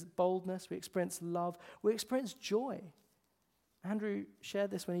experience boldness, we experience love, we experience joy. Andrew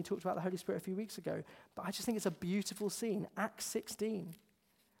shared this when he talked about the Holy Spirit a few weeks ago, but I just think it's a beautiful scene. Acts 16.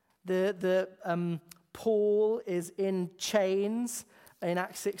 Paul is in chains in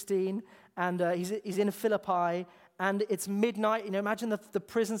Acts 16, and he's in Philippi, and it's midnight. Imagine the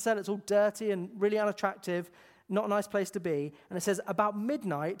prison cell. It's all dirty and really unattractive, not a nice place to be. And it says, about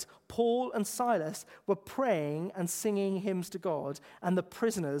midnight, Paul and Silas were praying and singing hymns to God, and the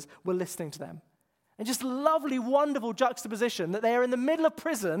prisoners were listening to them. And just lovely, wonderful juxtaposition that they are in the middle of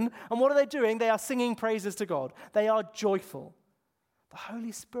prison, and what are they doing? They are singing praises to God. They are joyful. The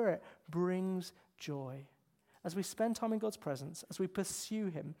Holy Spirit brings joy. As we spend time in God's presence, as we pursue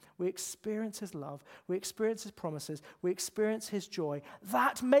him, we experience his love, we experience his promises, we experience his joy.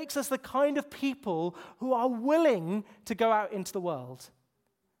 That makes us the kind of people who are willing to go out into the world.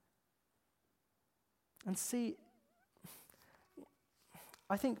 And see,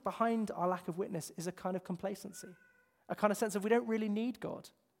 I think behind our lack of witness is a kind of complacency, a kind of sense of we don't really need God.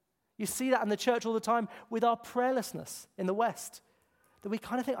 You see that in the church all the time with our prayerlessness in the West, that we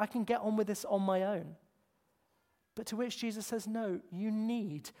kind of think I can get on with this on my own. But to which Jesus says, no, you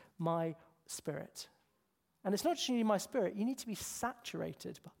need my Spirit. And it's not just you need my Spirit, you need to be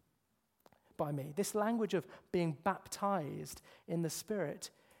saturated by me. This language of being baptized in the Spirit,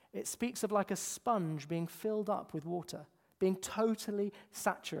 it speaks of like a sponge being filled up with water, being totally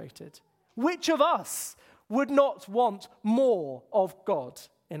saturated. Which of us would not want more of God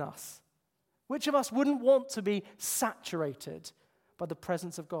in us? Which of us wouldn't want to be saturated by the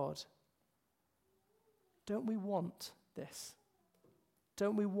presence of God? Don't we want this?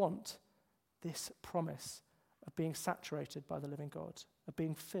 Don't we want this promise of being saturated by the living God, of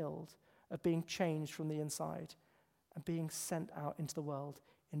being filled, of being changed from the inside, and being sent out into the world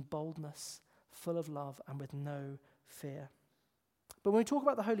in boldness, full of love, and with no fear? But when we talk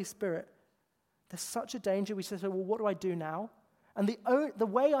about the Holy Spirit, there's such a danger. We say, well, what do I do now? And the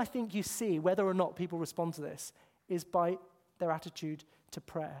way I think you see whether or not people respond to this is by their attitude to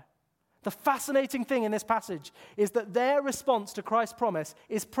prayer. The fascinating thing in this passage is that their response to Christ's promise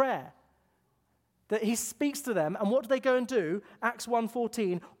is prayer. That he speaks to them, and what do they go and do? Acts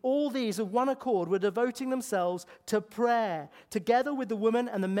 1:14, all these of one accord were devoting themselves to prayer, together with the woman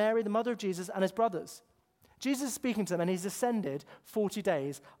and the Mary, the mother of Jesus, and his brothers. Jesus is speaking to them, and he's ascended 40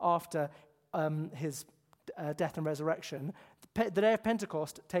 days after his death and resurrection. The day of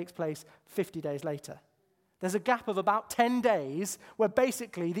Pentecost takes place 50 days later. There's a gap of about 10 days where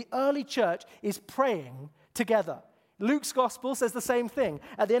basically the early church is praying together. Luke's gospel says the same thing.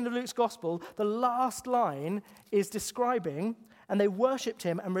 At the end of Luke's gospel, the last line is describing, and they worshipped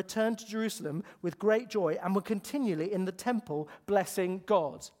him and returned to Jerusalem with great joy and were continually in the temple blessing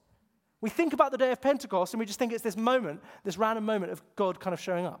God. We think about the day of Pentecost and we just think it's this moment, this random moment of God kind of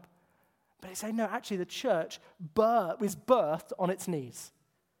showing up. But they say, no, actually the church was birthed on its knees.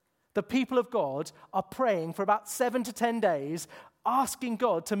 The people of God are praying for about 7 to 10 days, asking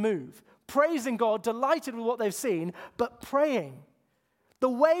God to move, praising God, delighted with what they've seen, but praying. The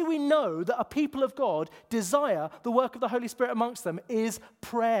way we know that a people of God desire the work of the Holy Spirit amongst them is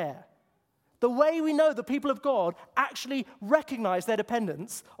prayer. The way we know the people of God actually recognize their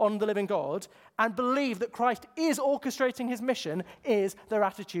dependence on the living God and believe that Christ is orchestrating his mission is their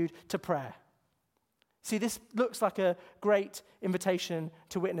attitude to prayer. See, this looks like a great invitation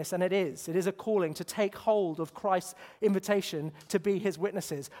to witness, and it is. It is a calling to take hold of Christ's invitation to be his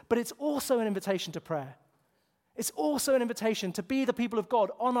witnesses. But it's also an invitation to prayer. It's also an invitation to be the people of God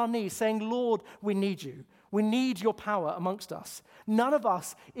on our knees saying, Lord, we need you. We need your power amongst us. None of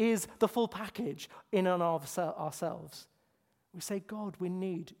us is the full package in and of ourselves. We say, God, we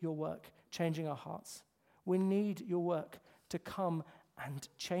need your work changing our hearts. We need your work to come and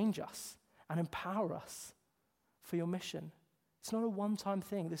change us and empower us for your mission. It's not a one-time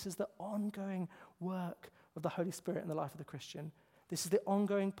thing. This is the ongoing work of the Holy Spirit in the life of the Christian. This is the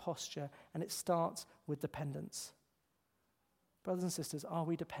ongoing posture, and it starts with dependence. Brothers and sisters, are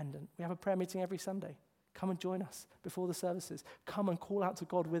we dependent? We have a prayer meeting every Sunday. Come and join us before the services. Come and call out to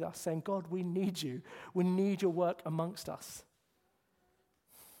God with us, saying, God, we need you. We need your work amongst us.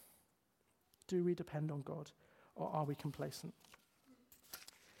 Do we depend on God, or are we complacent?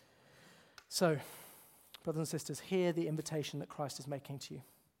 So, brothers and sisters, hear the invitation that Christ is making to you.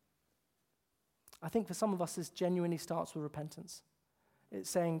 I think for some of us, this genuinely starts with repentance. It's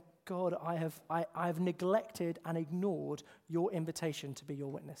saying, God, I have neglected and ignored your invitation to be your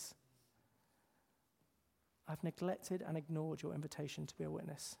witness. I've neglected and ignored your invitation to be a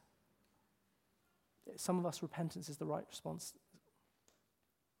witness. Some of us, repentance is the right response.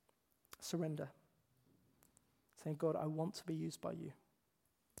 Surrender. Saying, God, I want to be used by you.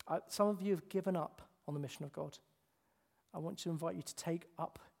 Some of you have given up on the mission of God. I want to invite you to take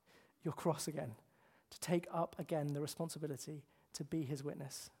up your cross again, to take up again the responsibility to be his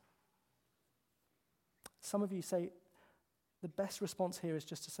witness. Some of you say, the best response here is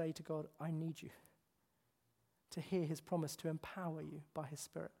just to say to God, I need you. To hear his promise to empower you by his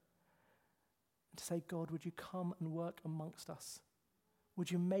Spirit. And to say, God, would you come and work amongst us?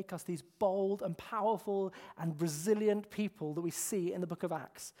 Would you make us these bold and powerful and resilient people that we see in the book of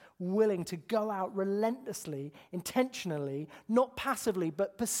Acts, willing to go out relentlessly, intentionally, not passively,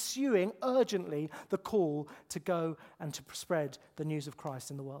 but pursuing urgently the call to go and to spread the news of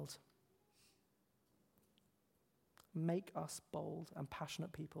Christ in the world? Make us bold and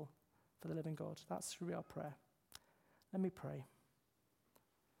passionate people for the living God. That's really our prayer. Let me pray.